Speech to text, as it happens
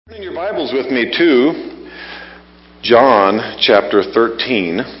Turn your Bibles with me to John chapter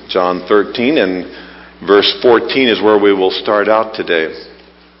 13. John 13 and verse 14 is where we will start out today.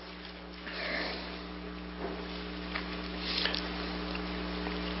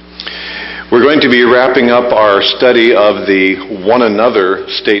 We're going to be wrapping up our study of the one another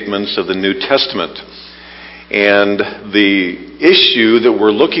statements of the New Testament. And the issue that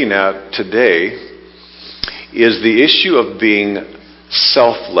we're looking at today is the issue of being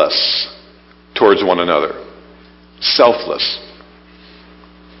selfless towards one another. Selfless.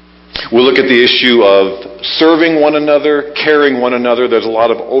 We'll look at the issue of serving one another, caring one another. There's a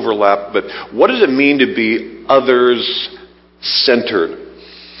lot of overlap, but what does it mean to be others-centered?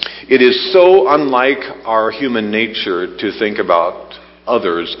 It is so unlike our human nature to think about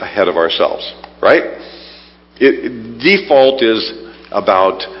others ahead of ourselves, right? Default is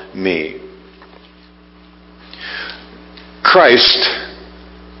about me. Christ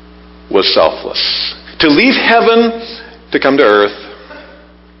was selfless. To leave heaven to come to earth,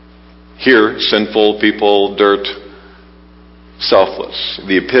 here, sinful people, dirt, selfless.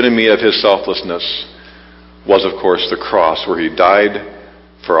 The epitome of his selflessness was, of course, the cross, where he died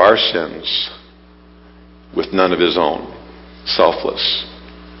for our sins with none of his own. Selfless.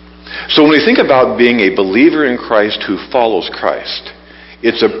 So when we think about being a believer in Christ who follows Christ,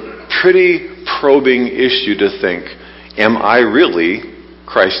 it's a pretty probing issue to think, am I really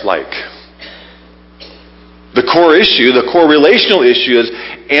Christ-like? The core issue, the core relational issue is,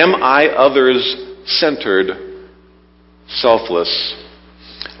 am I others-centered, selfless,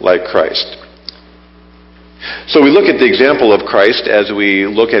 like Christ? So we look at the example of Christ as we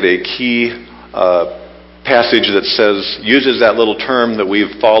look at a key passage that uses that little term that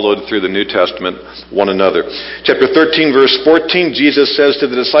we've followed through the New Testament, one another. Chapter 13, verse 14, Jesus says to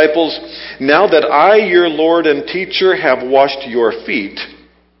the disciples, "Now that I, your Lord and teacher, have washed your feet,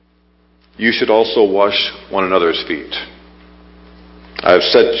 you should also wash one another's feet. I have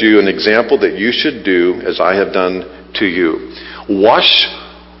set you an example that you should do as I have done to you." Wash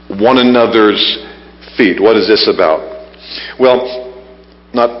one another's feet. What is this about? Well,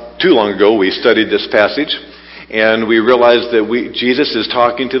 not too long ago we studied this passage and we realized that Jesus is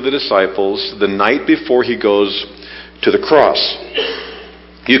talking to the disciples the night before he goes to the cross.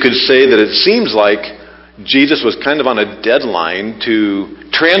 You could say that it seems like Jesus was kind of on a deadline to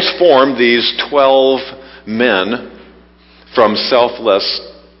transform these 12 men from selfless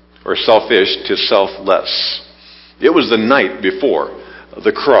or selfish to selfless. It was the night before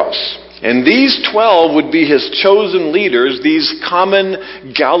the cross. And these 12 would be his chosen leaders, these common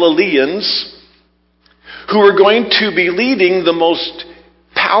Galileans, who were going to be leading the most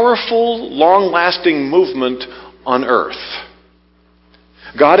powerful, long-lasting movement on earth.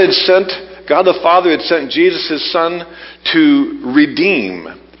 God the Father had sent Jesus, his Son, to redeem,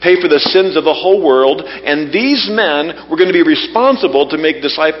 pay for the sins of the whole world, and these men were going to be responsible to make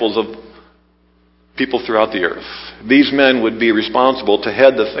disciples of people throughout the earth. These men would be responsible to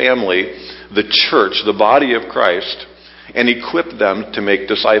head the family, the church, the body of Christ, and equip them to make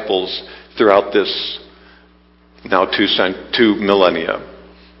disciples throughout this now two millennia.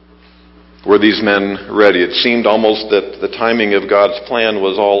 Were these men ready? It seemed almost that the timing of God's plan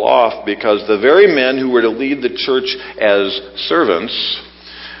was all off, because the very men who were to lead the church as servants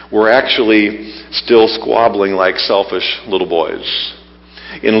were actually still squabbling like selfish little boys.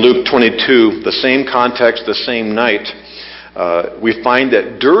 In Luke 22, the same context, the same night, we find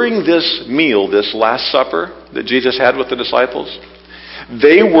that during this meal, this Last Supper that Jesus had with the disciples,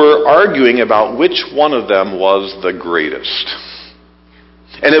 they were arguing about which one of them was the greatest.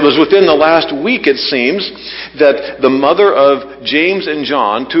 And it was within the last week, it seems, that the mother of James and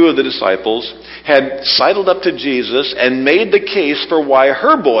John, two of the disciples, had sidled up to Jesus and made the case for why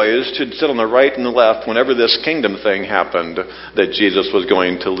her boys should sit on the right and the left whenever this kingdom thing happened that Jesus was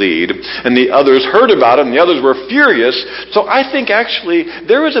going to lead. And the others heard about it, and the others were furious. So I think actually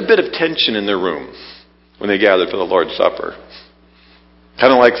there was a bit of tension in the room when they gathered for the Lord's Supper.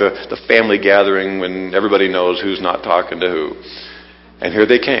 Kind of like the family gathering when everybody knows who's not talking to who. And here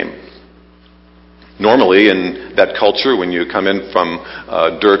they came. Normally in that culture, when you come in from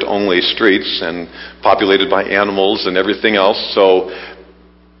dirt-only streets and populated by animals and everything else, so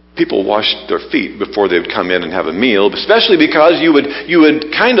people washed their feet before they would come in and have a meal, especially because you would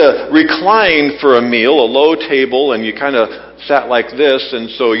kind of recline for a meal, a low table, and you kind of sat like this,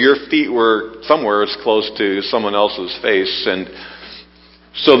 and so your feet were somewhere as close to someone else's face. And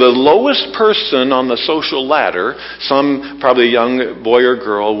so the lowest person on the social ladder, some probably young boy or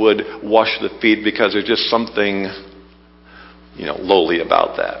girl, would wash the feet because there's just something, lowly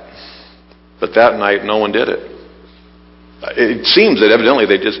about that. But that night, no one did it. It seems that evidently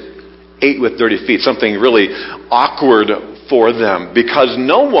they just ate with dirty feet, something really awkward for them, because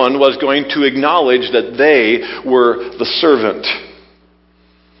no one was going to acknowledge that they were the servant.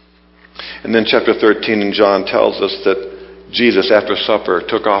 And then chapter 13 in John tells us that Jesus, after supper,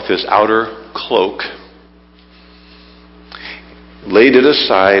 took off his outer cloak, laid it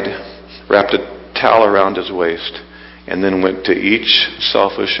aside, wrapped a towel around his waist, and then went to each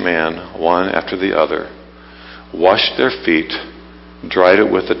selfish man, one after the other, washed their feet, dried it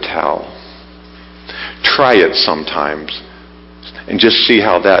with a towel. Try it sometimes and just see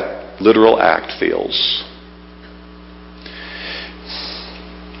how that literal act feels.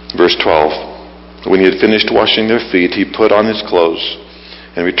 Verse 12. When he had finished washing their feet, he put on his clothes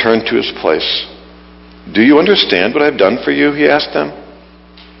and returned to his place. Do you understand what I have done for you? He asked them.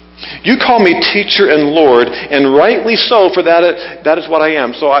 You call me teacher and Lord, and rightly so, for that is what I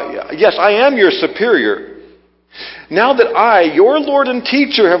am. So yes, I am your superior. Now that I, your Lord and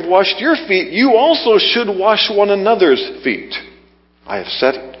teacher, have washed your feet, you also should wash one another's feet. I have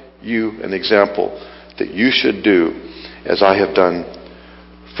set you an example that you should do as I have done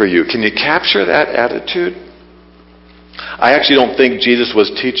for you. Can you capture that attitude? I actually don't think Jesus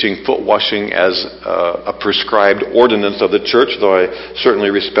was teaching foot washing as a prescribed ordinance of the church, though I certainly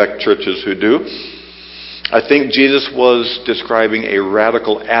respect churches who do. I think Jesus was describing a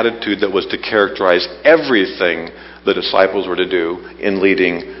radical attitude that was to characterize everything the disciples were to do in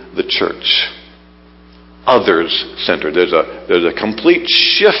leading the church. Others-centered. There's a complete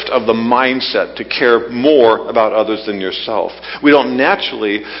shift of the mindset to care more about others than yourself. We don't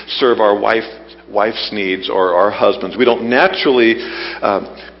naturally serve our wife's needs or our husbands. We don't naturally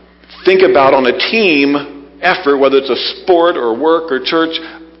think about on a team effort, whether it's a sport or work or church,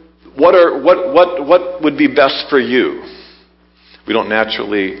 what would be best for you. We don't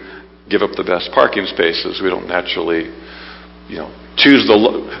naturally give up the best parking spaces. We don't naturally, choose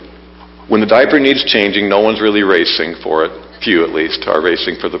when the diaper needs changing, no one's really racing for it. Few, at least, are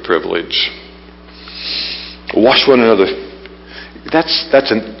racing for the privilege. Wash one another. That's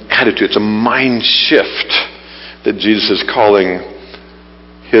an attitude. It's a mind shift that Jesus is calling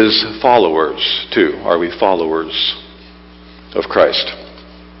his followers to. Are we followers of Christ?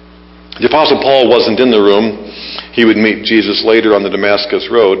 The Apostle Paul wasn't in the room. He would meet Jesus later on the Damascus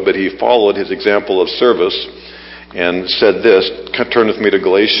Road, but he followed his example of service and said this. Turn with me to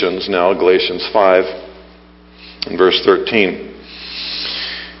Galatians now, Galatians 5 and verse 13.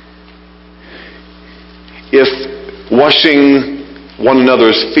 If washing one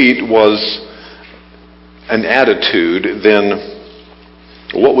another's feet was an attitude, then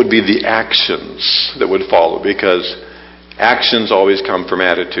what would be the actions that would follow? Because actions always come from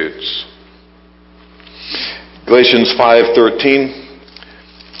attitudes. Galatians 5:13.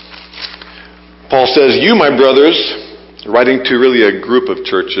 Paul says, you, my brothers, writing to really a group of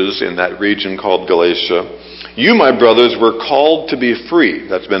churches in that region called Galatia, you, my brothers, were called to be free.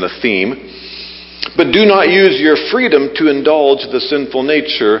 That's been a theme. But do not use your freedom to indulge the sinful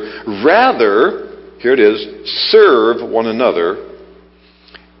nature. Rather, here it is, serve one another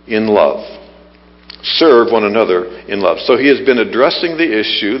in love. Serve one another in love. So he has been addressing the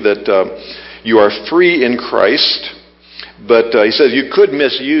issue that you are free in Christ, but he says you could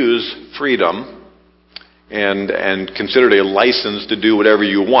misuse freedom and consider it a license to do whatever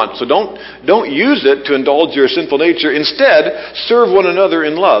you want. So don't use it to indulge your sinful nature. Instead, serve one another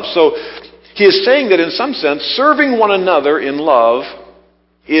in love. So he is saying that in some sense, serving one another in love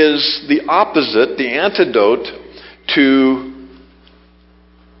is the opposite, the antidote to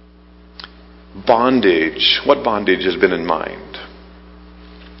bondage. What bondage has been in mind?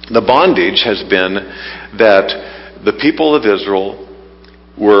 The bondage has been that the people of Israel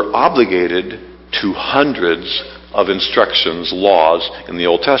were obligated to hundreds of instructions, laws in the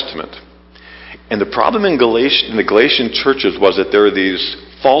Old Testament. And the problem in the Galatian churches was that there were these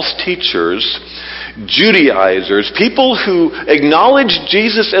false teachers, Judaizers, people who acknowledged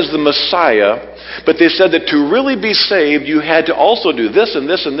Jesus as the Messiah, but they said that to really be saved, you had to also do this and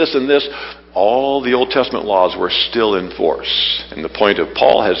this and this and this. All the Old Testament laws were still in force. And the point of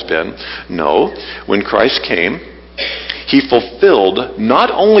Paul has been, no, when Christ came, he fulfilled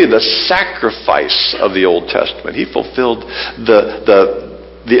not only the sacrifice of the Old Testament, he fulfilled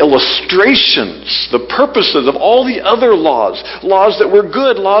the illustrations, the purposes of all the other laws that were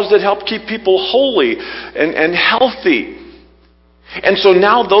good, laws that helped keep people holy and healthy. And so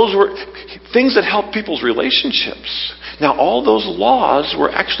now those were things that helped people's relationships. Now all those laws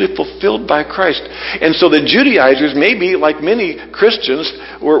were actually fulfilled by Christ. And so the Judaizers, maybe like many Christians,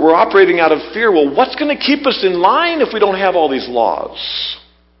 were operating out of fear. Well, what's going to keep us in line if we don't have all these laws?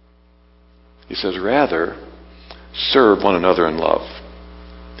 He says, rather, serve one another in love.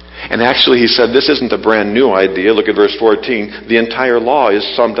 And actually, he said, this isn't a brand new idea. Look at verse 14. The entire law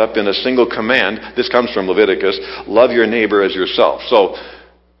is summed up in a single command. This comes from Leviticus. Love your neighbor as yourself. So,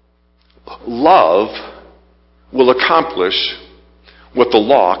 love will accomplish what the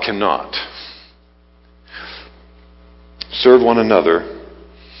law cannot. Serve one another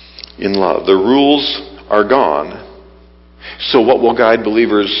in love. The rules are gone. So what will guide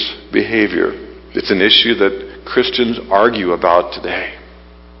believers' behavior? It's an issue that Christians argue about today.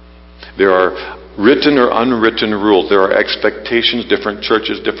 There are written or unwritten rules. There are expectations, different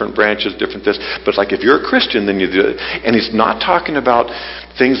churches, different branches, different this. But it's like if you're a Christian, then you do it. And he's not talking about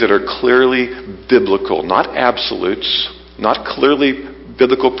things that are clearly biblical, not absolutes, not clearly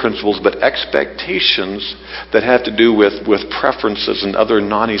biblical principles, but expectations that have to do with preferences and other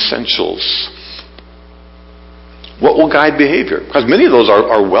non-essentials. What will guide behavior? Because many of those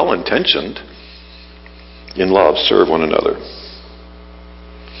are well-intentioned. In love, serve one another.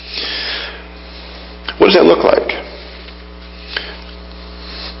 What does that look like?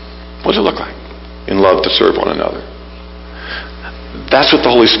 What does it look like in love to serve one another? That's what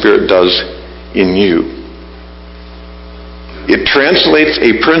the Holy Spirit does in you. It translates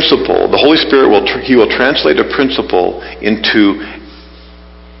a principle. The Holy Spirit will translate a principle into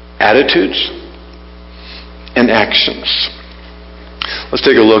attitudes and actions. Let's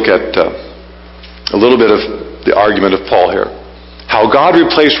take a look at a little bit of the argument of Paul here. How God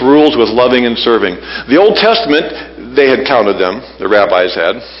replaced rules with loving and serving. The Old Testament, they had counted them, the rabbis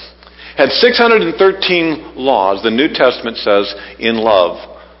had 613 laws. The New Testament says, in love,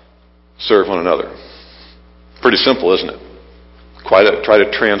 serve one another. Pretty simple, isn't it? Quite a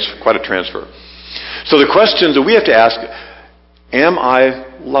transfer. So the questions that we have to ask, am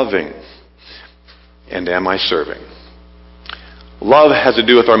I loving? And am I serving? Love has to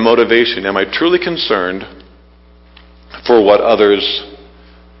do with our motivation. Am I truly concerned for what others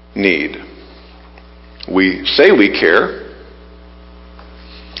need? We say we care.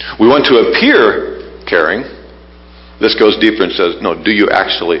 We want to appear caring. This goes deeper and says, no, do you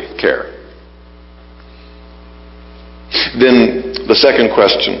actually care? Then the second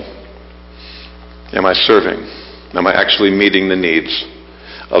question, am I serving? Am I actually meeting the needs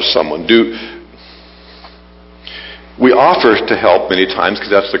of someone? We offer to help many times because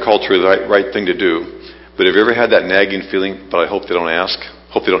that's the culture, the right thing to do. But have you ever had that nagging feeling, but I hope they don't ask?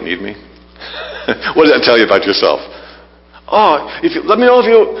 Hope they don't need me? What does that tell you about yourself? Oh, let me know if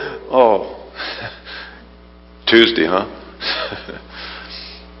you... Oh, Tuesday, huh?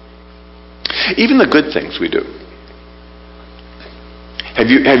 Even the good things we do. Have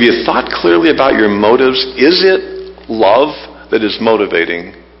you thought clearly about your motives? Is it love that is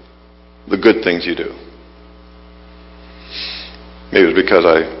motivating the good things you do? Maybe it was because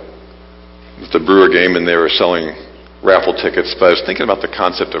I was at the Brewer game and they were selling raffle tickets, but I was thinking about the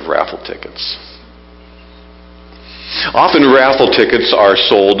concept of raffle tickets. Often raffle tickets are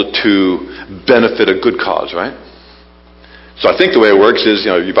sold to benefit a good cause, right? So I think the way it works is,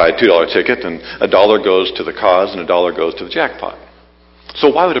 you buy a $2 ticket and $1 goes to the cause and $1 goes to the jackpot. So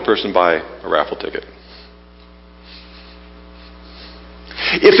why would a person buy a raffle ticket?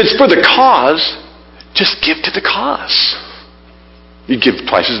 If it's for the cause, just give to the cause. You give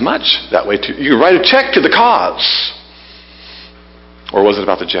twice as much. That way, you write a check to the cause. Or was it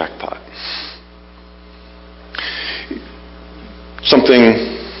about the jackpot?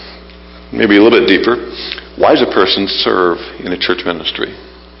 Something maybe a little bit deeper. Why does a person serve in a church ministry?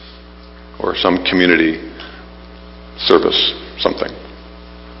 Or some community service, something?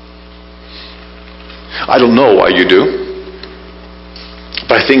 I don't know why you do.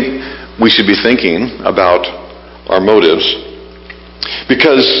 But I think we should be thinking about our motives.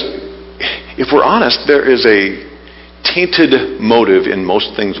 Because if we're honest, there is a tainted motive in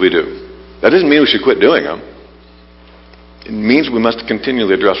most things we do. That doesn't mean we should quit doing them. It means we must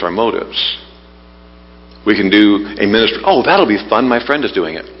continually address our motives. We can do a ministry. Oh, that'll be fun. My friend is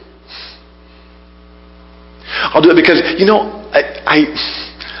doing it. I'll do it because,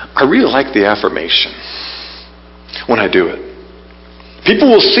 I really like the affirmation when I do it. People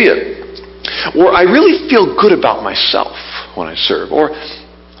will see it. Or I really feel good about myself when I serve. Or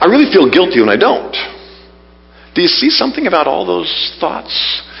I really feel guilty when I don't. Do you see something about all those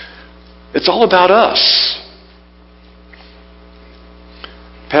thoughts? It's all about us.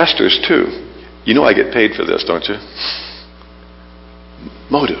 Pastors too. I get paid for this, don't you?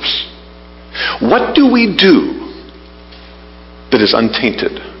 Motives. What do we do that is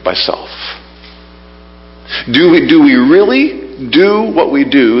untainted by self? Do we really do what we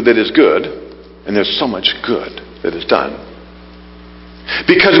do that is good? And there's so much good that is done.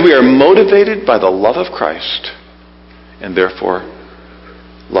 Because we are motivated by the love of Christ and therefore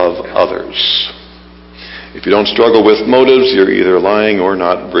love others. If you don't struggle with motives, you're either lying or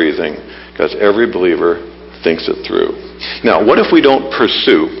not breathing, because every believer thinks it through. Now, what if we don't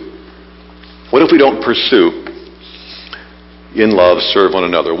pursue? What if we don't pursue in love, serve one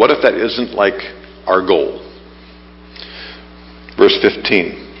another? What if that isn't like our goal? Verse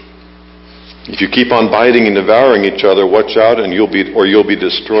 15. If you keep on biting and devouring each other, watch out, and you'll be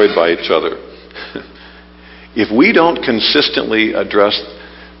destroyed by each other. If we don't consistently address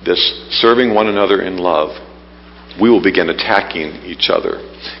this serving one another in love, we will begin attacking each other.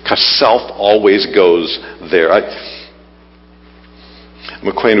 Because self always goes there. I'm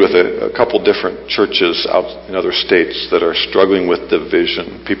acquainted with a couple different churches out in other states that are struggling with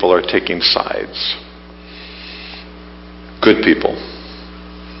division. People are taking sides. Good people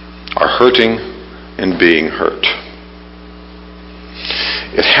are hurting and being hurt.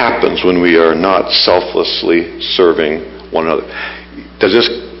 It happens when we are not selflessly serving one another.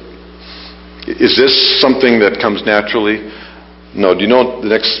 Is this something that comes naturally? No. Do you know what the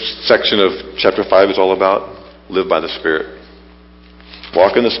next section of chapter 5 is all about? Live by the Spirit.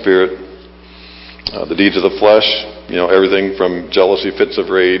 Walk in the Spirit. The deeds of the flesh, everything from jealousy, fits of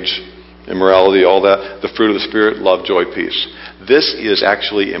rage, immorality, all that. The fruit of the Spirit, love, joy, peace. This is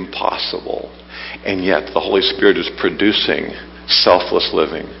actually impossible. And yet the Holy Spirit is producing selfless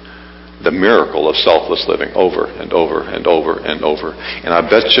living. The miracle of selfless living over and over and over and over. And I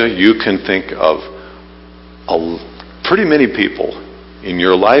bet you can think of pretty many people in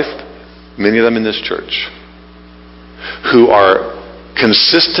your life, many of them in this church, who are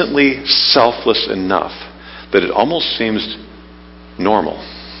consistently selfless enough that it almost seems normal.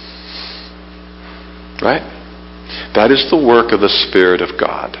 Right? That is the work of the Spirit of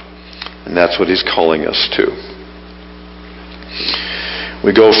God. And that's what He's calling us to.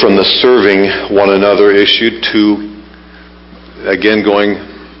 We go from the serving one another issue to, again, going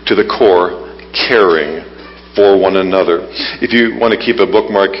to the core, caring for one another. If you want to keep a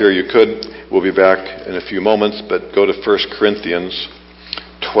bookmark here, you could. We'll be back in a few moments, but go to 1 Corinthians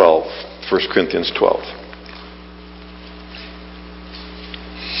 12. 1 Corinthians 12.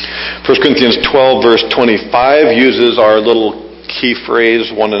 1 Corinthians 12, verse 25, uses our little key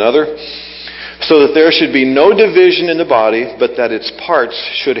phrase, one another, so that there should be no division in the body, but that its parts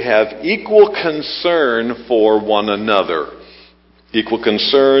should have equal concern for one another. Equal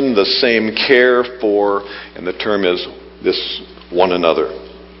concern, the same care for, and the term is this one another.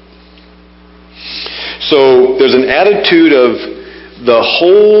 So there's an attitude of the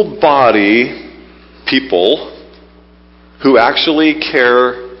whole body people who actually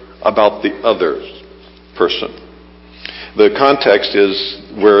care about the other person. The context is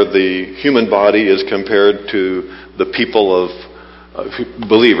where the human body is compared to the people of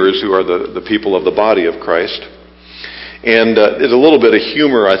believers who are the people of the body of Christ. And there's a little bit of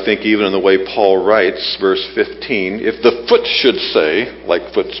humor, I think, even in the way Paul writes, verse 15. If the foot should say,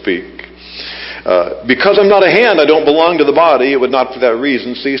 like foot speak, because I'm not a hand, I don't belong to the body, it would not for that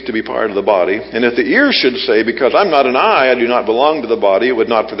reason cease to be part of the body. And if the ear should say, because I'm not an eye, I do not belong to the body, it would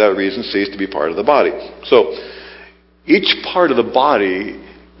not for that reason cease to be part of the body. So, each part of the body,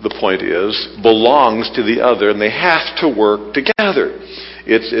 the point is, belongs to the other, and they have to work together.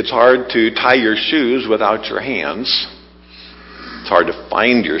 It's hard to tie your shoes without your hands. It's hard to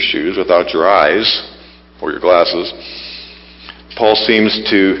find your shoes without your eyes or your glasses. Paul seems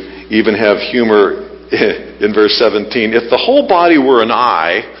to even have humor in verse 17. If the whole body were an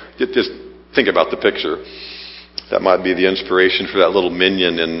eye, just think about the picture. That might be the inspiration for that little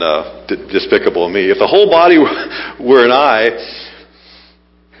minion in Despicable Me. If the whole body were an eye,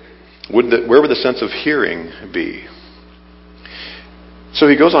 where would the sense of hearing be? So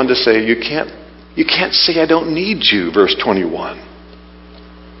he goes on to say, you can't say I don't need you, verse 21.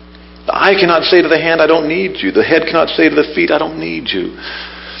 The eye cannot say to the hand, I don't need you. The head cannot say to the feet, I don't need you.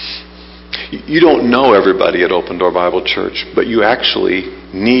 You don't know everybody at Open Door Bible Church, but you actually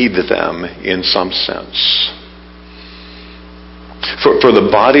need them in some sense. For the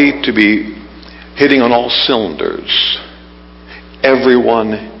body to be hitting on all cylinders,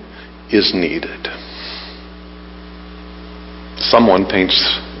 everyone is needed. Someone paints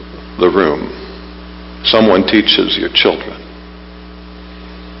the room. Someone teaches your children.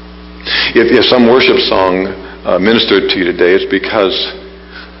 If some worship song ministered to you today, it's because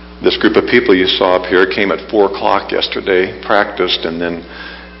this group of people you saw up here came at 4 o'clock yesterday, practiced, and then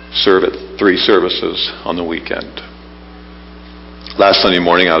served at 3 services on the weekend. Last Sunday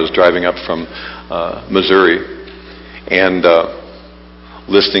morning I was driving up from Missouri and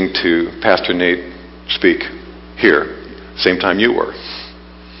listening to Pastor Nate speak here, same time you were.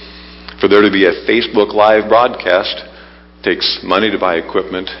 For there to be a Facebook Live broadcast takes money to buy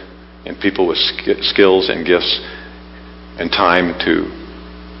equipment and people with skills and gifts and time to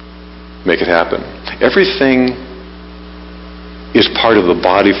make it happen. Everything is part of the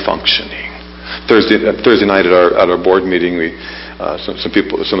body functioning. Thursday night at our board meeting, some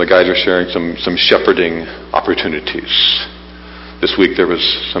of the guys are sharing some shepherding opportunities. This week there was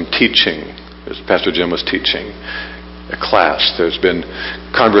some teaching. Pastor Jim was teaching a class. There's been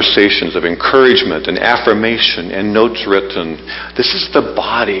conversations of encouragement and affirmation and notes written. This is the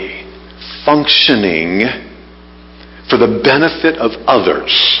body functioning for the benefit of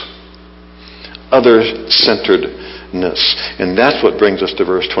others. Other-centeredness. And that's what brings us to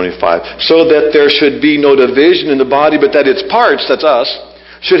verse 25. So that there should be no division in the body, but that its parts, that's us,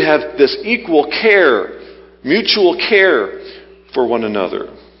 should have this equal care, mutual care for one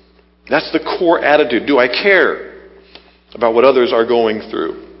another. That's the core attitude. Do I care about what others are going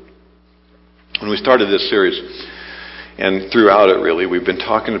through? When we started this series, and throughout it really, we've been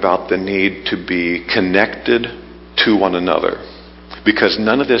talking about the need to be connected to one another. Because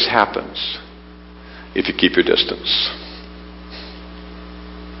none of this happens if you keep your distance.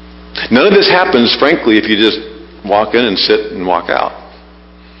 None of this happens, frankly, if you just walk in and sit and walk out.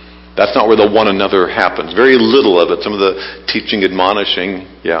 That's not where the one another happens. Very little of it. Some of the teaching, admonishing,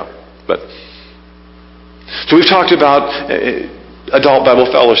 So we've talked about adult Bible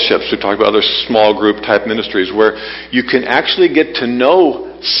fellowships. We've talked about other small group type ministries where you can actually get to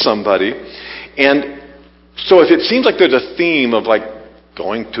know somebody. And so if it seems like there's a theme of like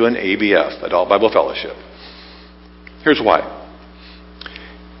going to an ABF, Adult Bible Fellowship, here's why.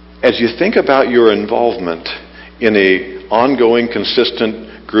 As you think about your involvement in an ongoing,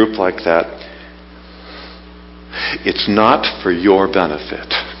 consistent group like that, it's not for your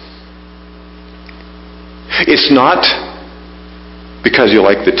benefit. It's not because you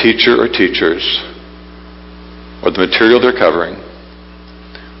like the teacher or teachers or the material they're covering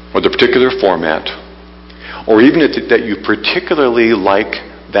or the particular format, or even that you particularly like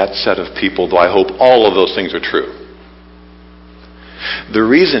that set of people, though I hope all of those things are true. The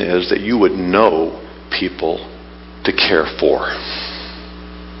reason is that you would know people to care for.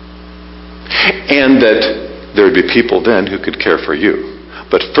 And that there would be people then who could care for you.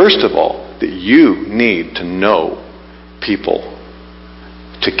 But first of all, that you need to know people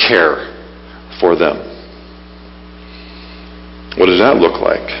to care for them. What does that look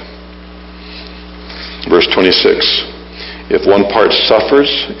like? Verse 26. If one part suffers,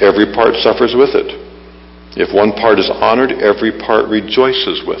 every part suffers with it. If one part is honored, every part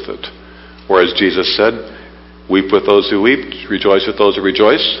rejoices with it. Or as Jesus said, weep with those who weep, rejoice with those who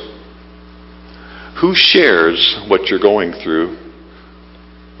rejoice. Who shares what you're going through,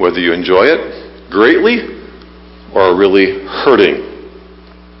 whether you enjoy it greatly or are really hurting?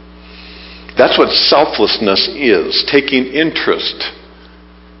 That's what selflessness is, taking interest.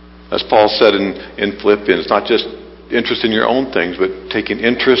 As Paul said in Philippians, not just interest in your own things, but taking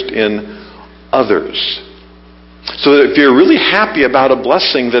interest in others. So that if you're really happy about a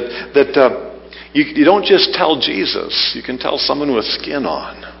blessing, you don't just tell Jesus. You can tell someone with skin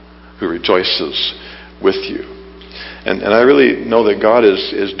on who rejoices with you. And I really know that God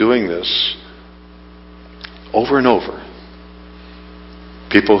is doing this over and over.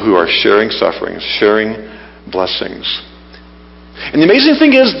 People who are sharing sufferings, sharing blessings. And the amazing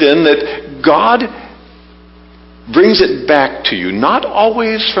thing is then that God brings it back to you. Not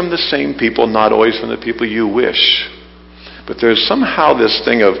always from the same people, not always from the people you wish. But there's somehow this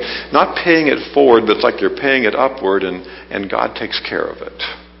thing of not paying it forward, but it's like you're paying it upward, and God takes care of it.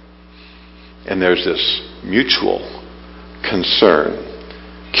 And there's this mutual concern,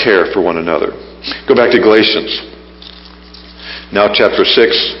 care for one another. Go back to Galatians. Now chapter 6.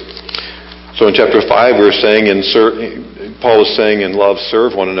 So in chapter 5 we're saying, Paul is saying in love,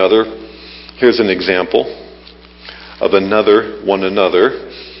 serve one another. Here's an example of one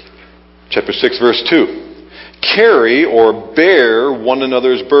another. Chapter 6 verse 2. Carry or bear one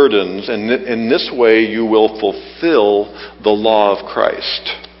another's burdens, and in this way you will fulfill the law of Christ.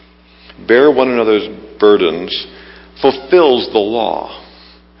 Bear one another's burdens fulfills the law.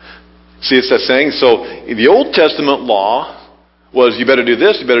 See, it's that saying. So the Old Testament law was you better do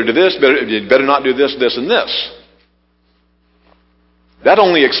this, you better do this, you better not do this, this, and this. That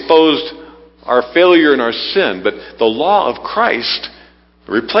only exposed our failure and our sin. But the law of Christ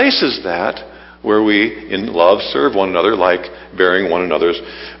replaces that, where we, in love, serve one another like bearing one another's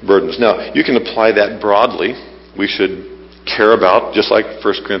burdens. Now, you can apply that broadly. We should care about, just like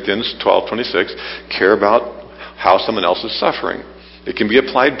 1 Corinthians 12:26, care about how someone else is suffering. It can be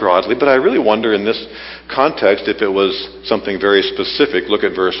applied broadly, but I really wonder in this context if it was something very specific. Look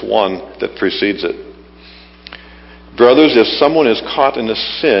at verse 1 that precedes it. Brothers, if someone is caught in a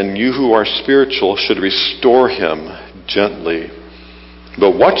sin, you who are spiritual should restore him gently.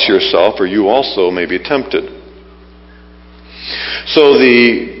 But watch yourself, or you also may be tempted. So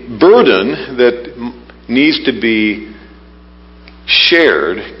the burden that needs to be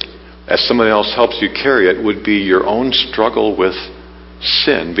shared as someone else helps you carry it would be your own struggle with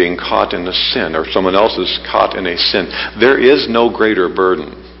sin, being caught in a sin, or someone else is caught in a sin. There is no greater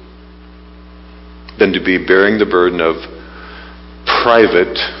burden than to be bearing the burden of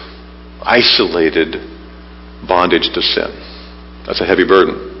private, isolated bondage to sin. That's a heavy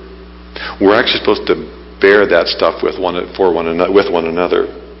burden. We're actually supposed to bear that stuff with one another.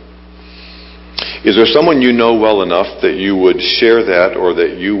 Is there someone you know well enough that you would share that, or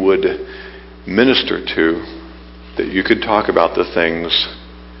that you would minister to, that you could talk about the things,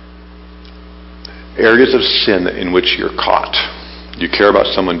 areas of sin in which you're caught? You care about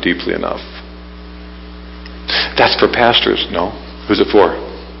someone deeply enough. That's for pastors, no? Who's it for?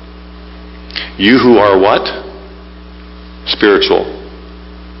 You who are what? Spiritual.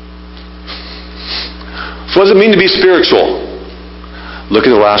 So what does it mean to be spiritual? Look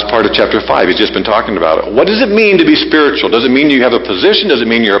at the last part of chapter 5. He's just been talking about it. What does it mean to be spiritual? Does it mean you have a position? Does it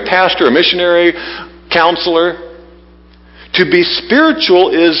mean you're a pastor, a missionary, counselor? To be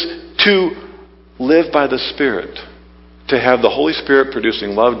spiritual is to live by the Spirit. To have the Holy Spirit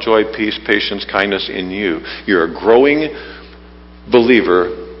producing love, joy, peace, patience, kindness in you. You're a growing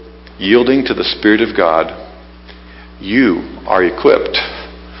believer yielding to the Spirit of God. You are equipped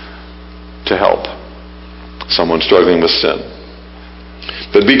to help someone struggling with sin.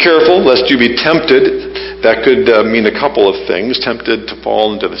 But be careful lest you be tempted. That could mean a couple of things. Tempted to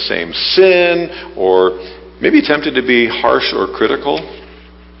fall into the same sin, or maybe tempted to be harsh or critical.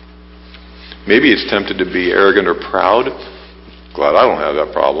 Maybe it's tempted to be arrogant or proud. Glad I don't have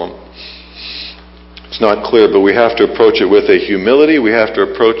that problem. It's not clear, but we have to approach it with a humility. We have to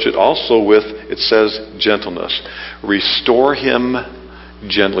approach it also with, it says, gentleness. Restore him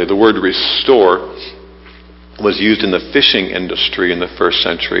gently. The word restore was used in the fishing industry in the first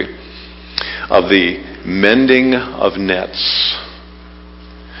century of the mending of nets.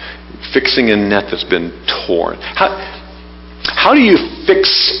 Fixing a net that's been torn. How do you fix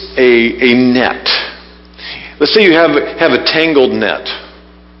a net? Let's say you have a tangled net.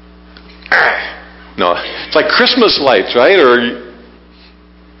 No, it's like Christmas lights, right? Or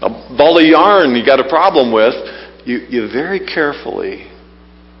a ball of yarn you got a problem with. You very carefully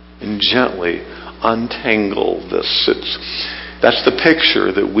and gently untangle this. That's the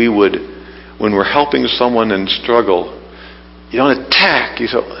picture that we would, when we're helping someone in struggle, you don't attack. You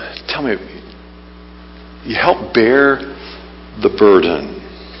say, tell me, you help bear the burden.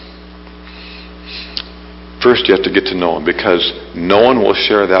 First you have to get to know him, because no one will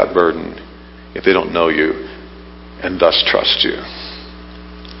share that burden if they don't know you and thus trust you.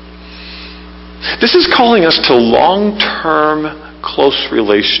 This is calling us to long-term close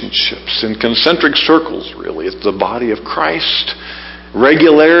relationships in concentric circles, really. It's the body of Christ.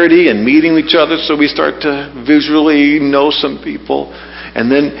 Regularity and meeting each other so we start to visually know some people.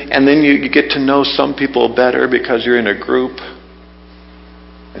 And then you get to know some people better because you're in a group.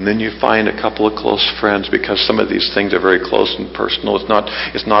 And then you find a couple of close friends because some of these things are very close and personal.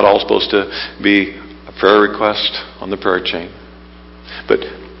 It's not all supposed to be a prayer request on the prayer chain. But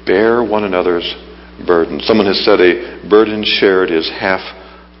bear one another's burden. Someone has said a burden shared is half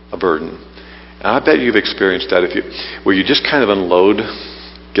a burden. And I bet you've experienced that where you just kind of unload,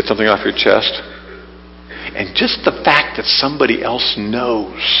 get something off your chest, and just the fact that somebody else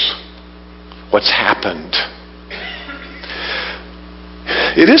knows what's happened,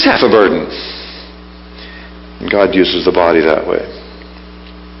 it is half a burden. And God uses the body that way.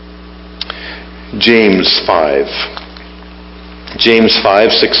 James 5. James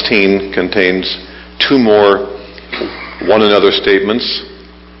 5:16 contains two more one another statements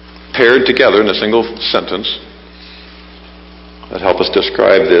paired together in a single sentence that help us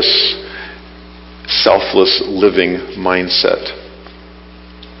describe this selfless living mindset.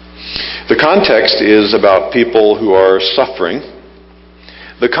 The context is about people who are suffering.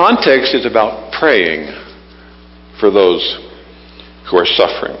 The context is about praying for those who are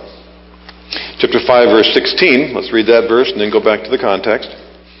suffering. Chapter 5, verse 16. Let's read that verse and then go back to the context.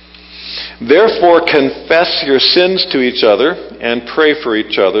 Therefore confess your sins to each other and pray for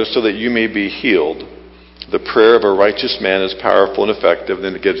each other so that you may be healed. The prayer of a righteous man is powerful and effective.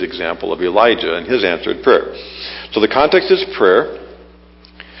 Then it gives the example of Elijah and his answered prayer. So the context is prayer.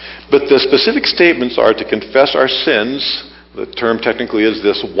 But the specific statements are to confess our sins. The term technically is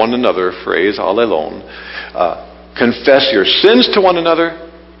this one another phrase, allelon. Confess your sins to one another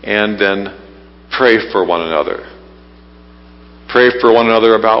and then pray for one another. Pray for one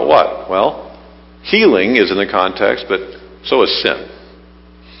another about what? Well, healing is in the context, but so is sin.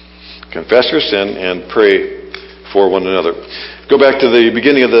 Confess your sin and pray for one another. Go back to the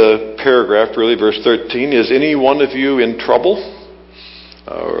beginning of the paragraph, really, verse 13. Is any one of you in trouble?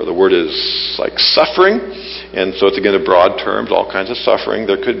 Or the word is like suffering. And so it's again in broad terms, all kinds of suffering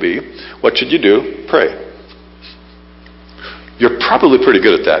there could be. What should you do? Pray. You're probably pretty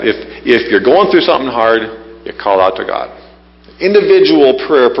good at that. If you're going through something hard, you call out to God. Individual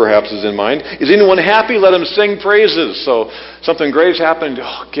prayer perhaps is in mind. Is anyone happy? Let him sing praises. So something great's happened.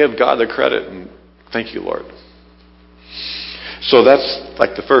 Give God the credit and thank you, Lord. So that's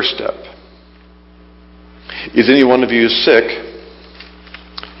like the first step. Is any one of you sick?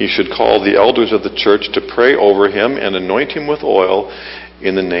 He should call the elders of the church to pray over him and anoint him with oil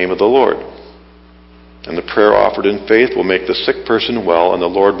in the name of the Lord. And the prayer offered in faith will make the sick person well, and the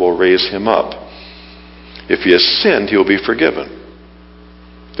Lord will raise him up. If he has sinned, he will be forgiven.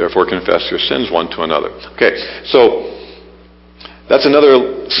 Therefore, confess your sins one to another. Okay, so that's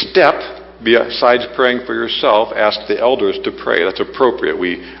another step. Besides praying for yourself, ask the elders to pray. That's appropriate.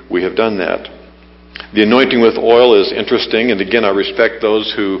 We have done that. The anointing with oil is interesting, and again, I respect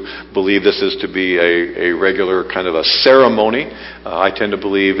those who believe this is to be a regular kind of a ceremony. I tend to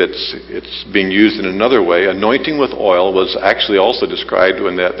believe it's being used in another way. Anointing with oil was actually also described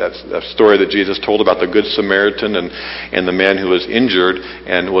in that story that Jesus told about the Good Samaritan and the man who was injured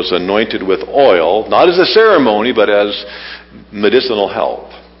and was anointed with oil, not as a ceremony, but as medicinal help.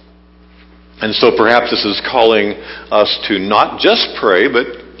 And so perhaps this is calling us to not just pray,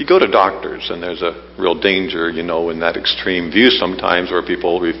 but you go to doctors, and there's a real danger, in that extreme view sometimes where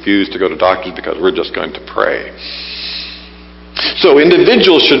people refuse to go to doctors because we're just going to pray. So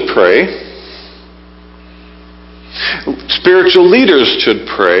individuals should pray. Spiritual leaders should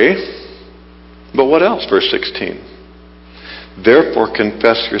pray. But what else? Verse 16. Therefore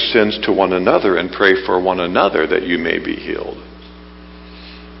confess your sins to one another and pray for one another that you may be healed.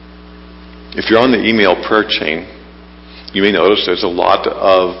 If you're on the email prayer chain, you may notice there's a lot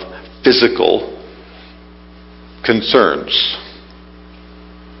of physical concerns.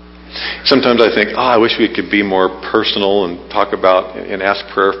 Sometimes I think, I wish we could be more personal and talk about and ask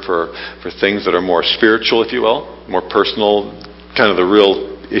prayer for things that are more spiritual, if you will, more personal, kind of the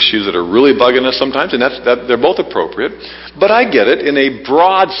real issues that are really bugging us sometimes, and they're both appropriate. But I get it in a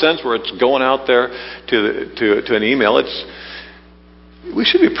broad sense where it's going out there to an email. We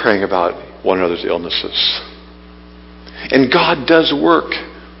should be praying about one another's illnesses. And God does work.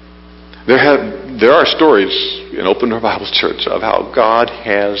 There are stories in Open Door Bible Church of how God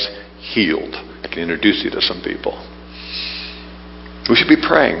has healed. I can introduce you to some people. We should be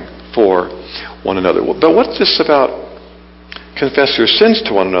praying for one another. But what's this about confess your sins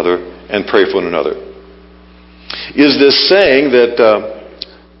to one another and pray for one another? Is this saying that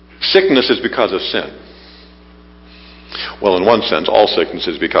sickness is because of sin? Well, in one sense, all sickness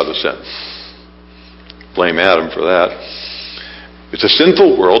is because of sin. Blame Adam for that. It's a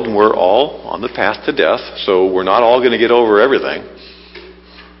sinful world, and we're all on the path to death, so we're not all going to get over everything.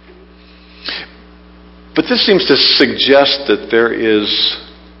 But this seems to suggest that there is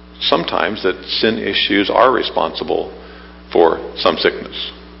sometimes that sin issues are responsible for some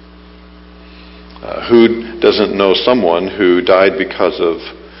sickness. Who doesn't know someone who died because of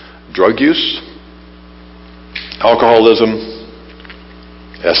drug use, alcoholism,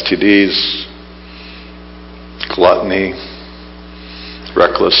 STDs, gluttony,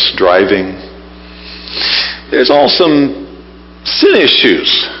 reckless driving? There's all some sin issues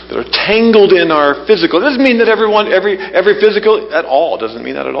that are tangled in our physical. It doesn't mean that every physical at all. It doesn't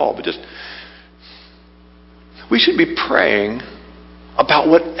mean that at all. But just we should be praying about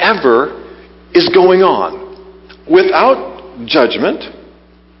whatever is going on without judgment.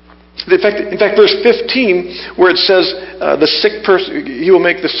 In fact, verse 15, where it says the sick person, he will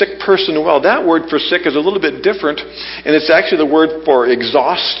make the sick person well. That word for sick is a little bit different, and it's actually the word for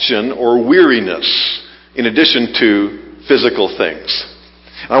exhaustion or weariness, in addition to physical things.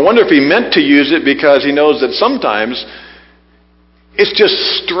 And I wonder if he meant to use it because he knows that sometimes it's just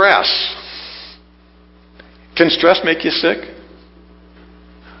stress. Can stress make you sick?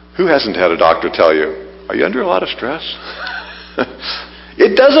 Who hasn't had a doctor tell you, are you under a lot of stress?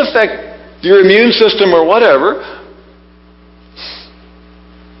 It does affect your immune system or whatever.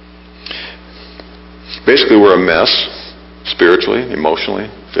 Basically, we're a mess, spiritually, emotionally,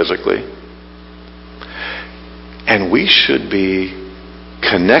 physically. And we should be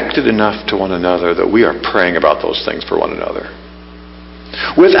connected enough to one another that we are praying about those things for one another.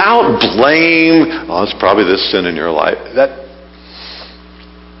 Without blame, it's probably this sin in your life.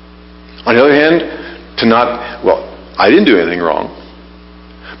 On the other hand, I didn't do anything wrong.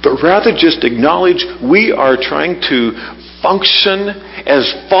 But rather just acknowledge we are trying to function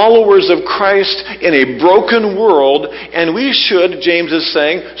as followers of Christ in a broken world, and we should, James is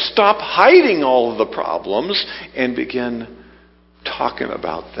saying, stop hiding all of the problems and begin talking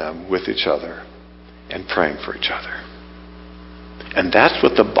about them with each other and praying for each other. And that's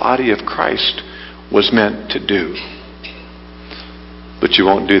what the body of Christ was meant to do. But you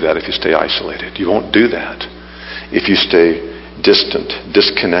won't do that if you stay isolated. You won't do that if you stay distant,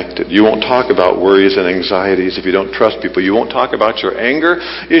 disconnected. You won't talk about worries and anxieties if you don't trust people. You won't talk about your anger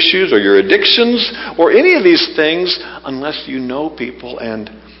issues or your addictions or any of these things unless you know people and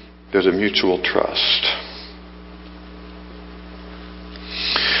there's a mutual trust.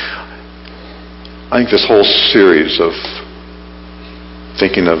 I think this whole series of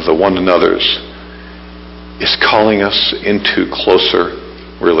thinking of the one another's is calling us into closer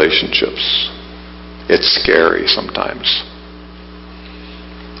relationships. It's scary sometimes.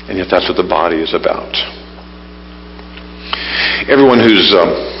 And yet that's what the body is about. Everyone who's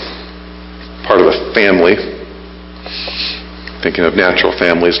part of a family, thinking of natural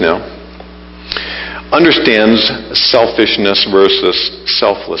families now, understands selfishness versus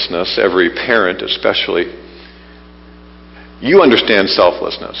selflessness. Every parent especially. You understand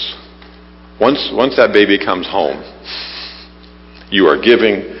selflessness. Once that baby comes home, you are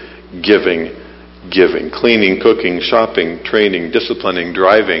giving. Cleaning, cooking, shopping, training, disciplining,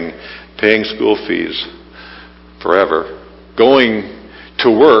 driving, paying school fees, forever. Going to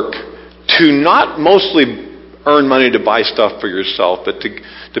work to not mostly earn money to buy stuff for yourself, but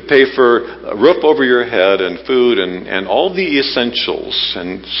to pay for a roof over your head and food and all the essentials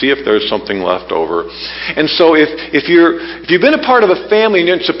and see if there's something left over. And so if you've been a part of a family and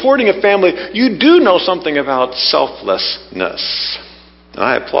you're supporting a family, you do know something about selflessness. And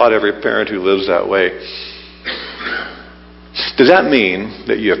I applaud every parent who lives that way. Does that mean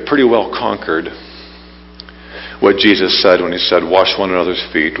that you have pretty well conquered what Jesus said when he said, wash one another's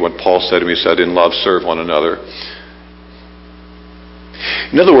feet? What Paul said when he said, in love, serve one another?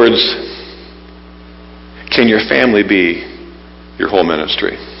 In other words, can your family be your whole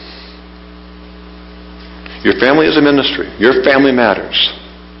ministry? Your family is a ministry. Your family matters.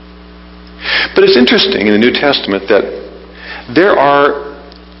 But it's interesting in the New Testament that there are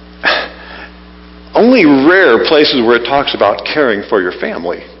only rare places where it talks about caring for your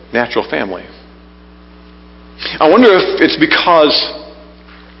family, natural family. I wonder if it's because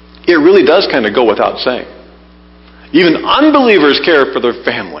it really does kind of go without saying. Even unbelievers care for their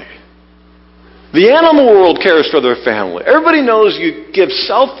family. The animal world cares for their family. Everybody knows you give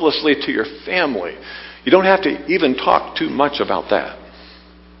selflessly to your family. You don't have to even talk too much about that.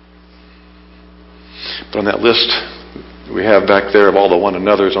 But on that list we have back there of all the one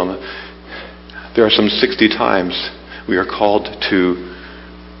another's there are some 60 times we are called to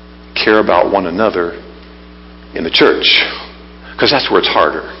care about one another in the church, because that's where it's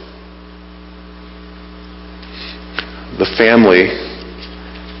harder. The family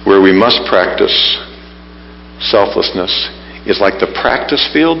where we must practice selflessness is like the practice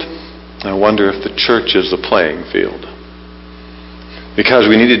field. I wonder if the church is the playing field.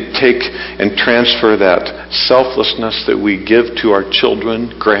 Because we need to take and transfer that selflessness that we give to our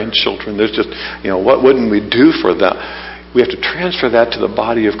children, grandchildren. There's just, what wouldn't we do for that? We have to transfer that to the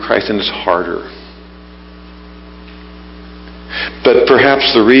body of Christ, and it's harder. But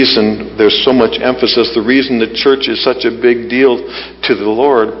perhaps the reason there's so much emphasis, the reason the church is such a big deal to the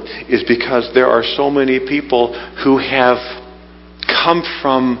Lord, is because there are so many people who have come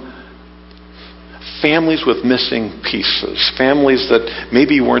from families with missing pieces. Families that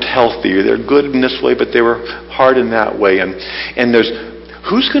maybe weren't healthy. They're good in this way, but they were hard in that way. And there's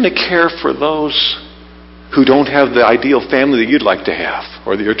who's going to care for those who don't have the ideal family that you'd like to have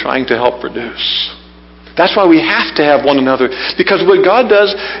or that you're trying to help produce? That's why we have to have one another. Because what God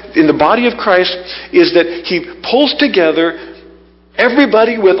does in the body of Christ is that He pulls together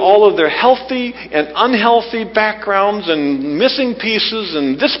everybody with all of their healthy and unhealthy backgrounds and missing pieces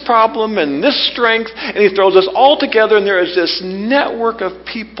and this problem and this strength, and He throws us all together, and there is this network of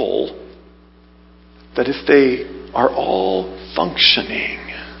people that if they are all functioning,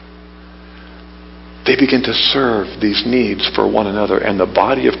 they begin to serve these needs for one another, and the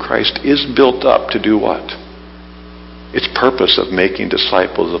body of Christ is built up to do what? Its purpose of making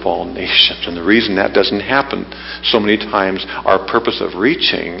disciples of all nations. And the reason that doesn't happen so many times, our purpose of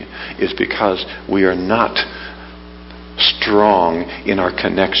reaching, is because we are not strong in our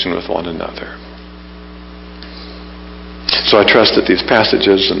connection with one another. So I trust that these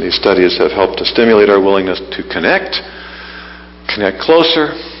passages and these studies have helped to stimulate our willingness to connect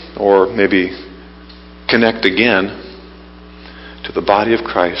closer, or maybe connect again to the body of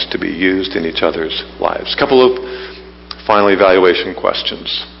Christ to be used in each other's lives. A couple of final evaluation questions.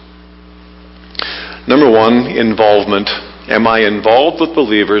 Number one, involvement. Am I involved with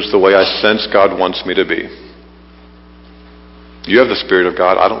believers the way I sense God wants me to be? You have the Spirit of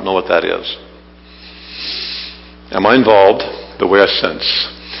God. I don't know what that is. Am I involved the way I sense?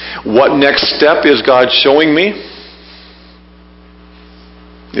 What next step is God showing me?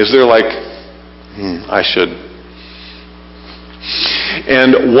 Is there I should.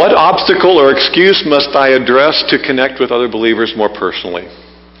 And what obstacle or excuse must I address to connect with other believers more personally?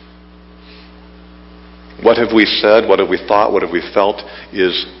 What have we said, what have we thought, what have we felt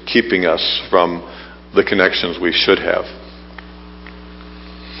is keeping us from the connections we should have?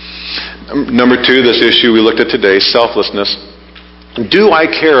 Number two, this issue we looked at today, selflessness. Do I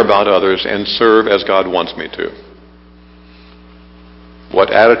care about others and serve as God wants me to? What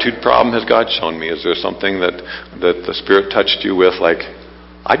attitude problem has God shown me? Is there something that the Spirit touched you with,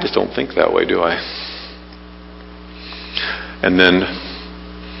 I just don't think that way, do I? And then,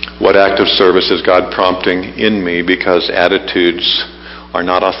 what act of service is God prompting in me, because attitudes are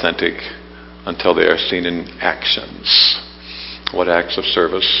not authentic until they are seen in actions? What acts of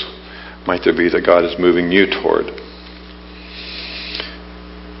service might there be that God is moving you toward?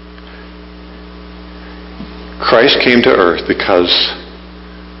 Christ came to earth because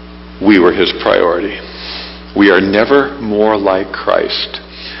we were His priority. We are never more like Christ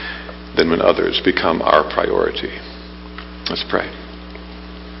than when others become our priority. Let's pray.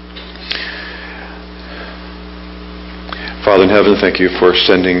 Father in heaven, thank you for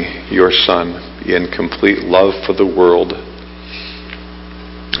sending your Son in complete love for the world,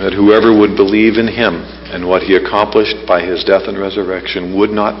 that whoever would believe in Him and what He accomplished by His death and resurrection would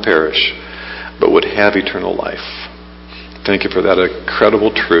not perish, but would have eternal life. Thank you for that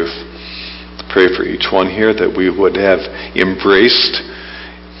incredible truth. Pray for each one here that we would have embraced,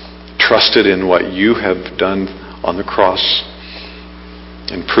 trusted in what you have done on the cross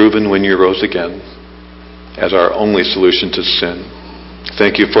and proven when you rose again as our only solution to sin.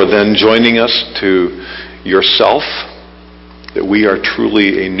 Thank you for then joining us to yourself, that we are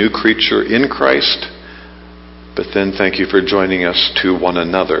truly a new creature in Christ. But then thank you for joining us to one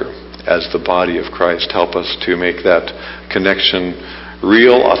another as the body of Christ. Help us to make that connection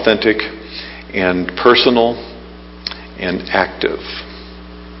real, authentic, and personal and active.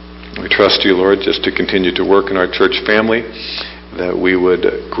 We trust you, Lord, just to continue to work in our church family, that we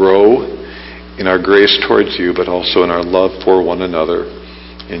would grow in our grace towards you, but also in our love for one another.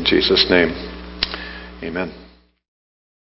 In Jesus' name, amen.